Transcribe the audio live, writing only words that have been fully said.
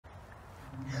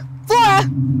Flora!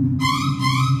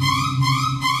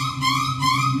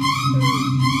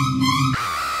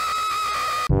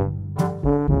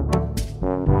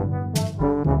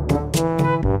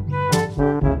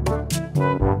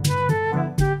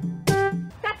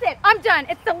 That's it. I'm done.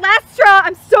 It's the last straw.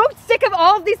 I'm so sick of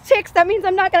all of these ticks. That means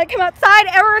I'm not going to come outside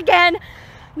ever again.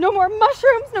 No more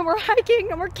mushrooms, no more hiking,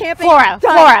 no more camping.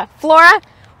 Flora,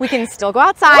 we can still go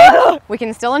outside. We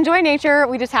can still enjoy nature.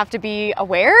 We just have to be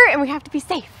aware and we have to be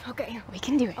safe. Okay. We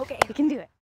can do it. Okay. We can do it.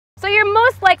 So you're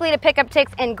most likely to pick up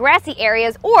ticks in grassy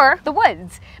areas or The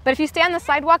woods. But if you stay on the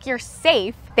sidewalk, you're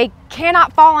safe. They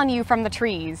cannot fall on you from the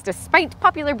trees, despite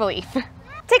popular belief.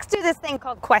 ticks do this thing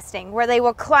called questing, where they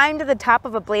will climb to the top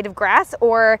of a blade of grass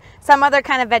or some other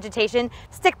kind of vegetation,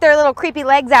 stick their little creepy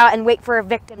legs out and wait for a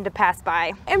victim to pass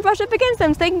by. And brush up against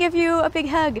them so they can give you a big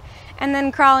hug and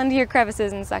then crawl into your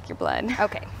crevices and suck your blood.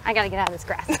 Okay, I gotta get out of this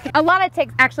grass. A lot of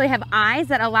ticks actually have eyes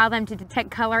that allow them to detect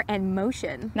color and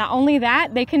motion. Not only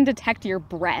that, they can detect your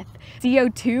breath.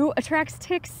 CO2 attracts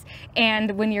ticks,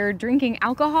 and when you're drinking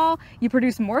alcohol, you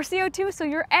produce more CO2, so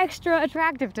you're extra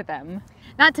attractive to them.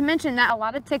 Not to mention that a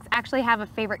lot of ticks actually have a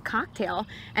favorite cocktail,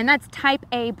 and that's type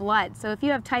A blood. So if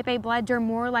you have type A blood, you're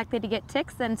more likely to get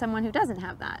ticks than someone who doesn't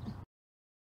have that.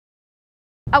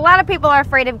 A lot of people are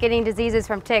afraid of getting diseases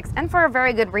from ticks, and for a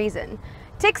very good reason.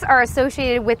 Ticks are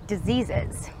associated with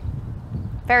diseases,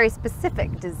 very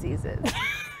specific diseases.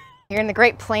 Here in the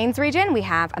Great Plains region, we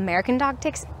have American dog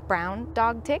ticks, brown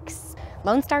dog ticks,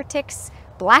 Lone Star ticks,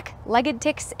 black-legged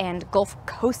ticks, and Gulf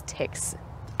Coast ticks.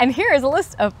 And here is a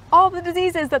list of all the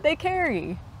diseases that they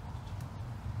carry.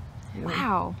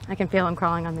 Wow. I can feel them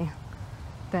crawling on me.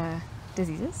 The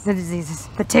diseases? The diseases.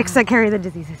 The ticks that carry the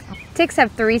diseases. Ticks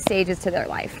have 3 stages to their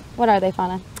life. What are they,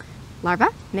 Fauna? Larva,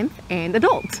 nymph, and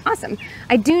adult. Awesome.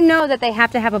 I do know that they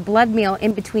have to have a blood meal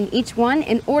in between each one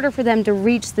in order for them to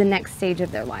reach the next stage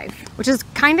of their life. Which is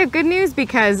kind of good news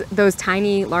because those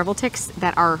tiny larval ticks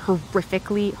that are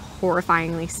horrifically,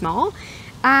 horrifyingly small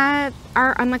are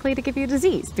unlikely to give you a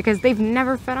disease because they've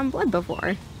never fed on blood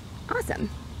before. Awesome.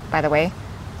 By the way,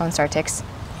 Lone Star ticks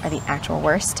are the actual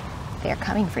worst. They are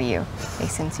coming for you. They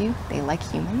sense you, they like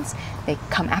humans, they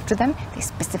come after them, they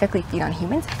specifically feed on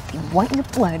humans, they want your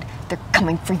blood, they're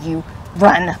coming for you,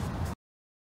 run!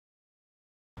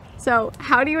 So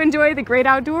how do you enjoy the great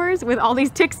outdoors with all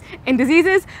these ticks and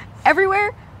diseases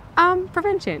everywhere?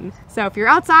 Prevention. So if you're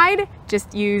outside,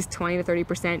 just use 20 to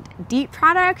 30% DEET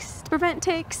products to prevent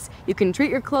ticks. You can treat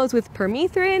your clothes with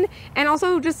permethrin and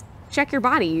also just check your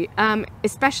body,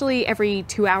 especially every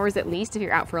 2 hours at least if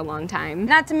you're out for a long time.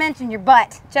 Not to mention your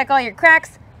butt. Check all your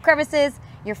cracks, crevices,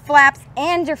 your flaps,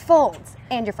 and your folds,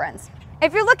 and your friends.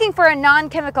 If you're looking for a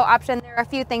non-chemical option, there are a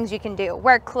few things you can do.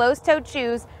 Wear closed-toed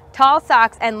shoes, tall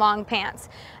socks, and long pants.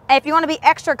 If you want to be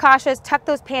extra cautious, tuck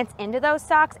those pants into those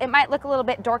socks. It might look a little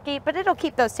bit dorky, but it'll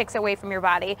keep those ticks away from your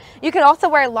body. You could also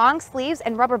wear long sleeves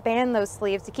and rubber band those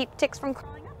sleeves to keep ticks from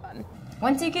crawling up on.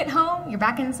 Once you get home, you're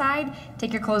back inside,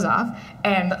 take your clothes off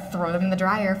and throw them in the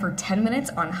dryer for 10 minutes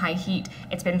on high heat.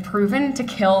 It's been proven to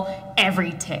kill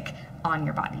every tick on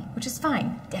your body, which is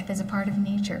fine. Death is a part of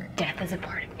nature. Death is a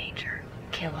part of nature.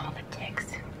 Kill all the ticks.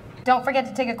 Don't forget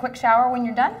to take a quick shower when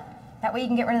you're done. That way you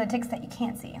can get rid of the ticks that you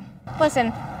can't see.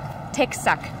 Listen, ticks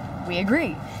suck. We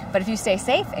agree. But if you stay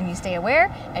safe and you stay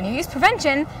aware and you use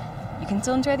prevention, you can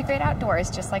still enjoy the great outdoors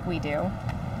just like we do.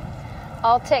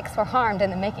 All ticks were harmed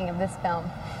in the making of this film.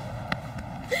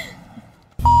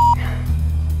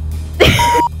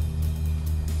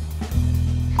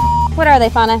 What are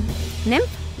they, Fauna?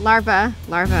 Nymph, larva,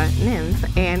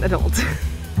 nymph, and adult.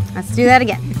 Let's do that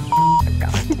again.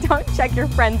 Don't check your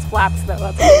friend's flaps though,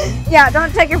 that's weird. Yeah,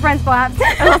 don't check your friend's flaps.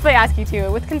 Unless they ask you to.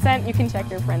 With consent, you can check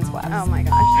your friend's flaps. Oh my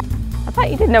gosh. I thought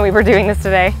you didn't know we were doing this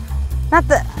today. Not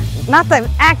the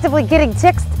actively getting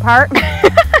ticks part.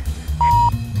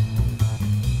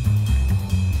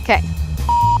 Okay.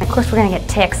 Of course we're gonna get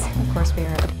ticks. Of course we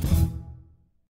are.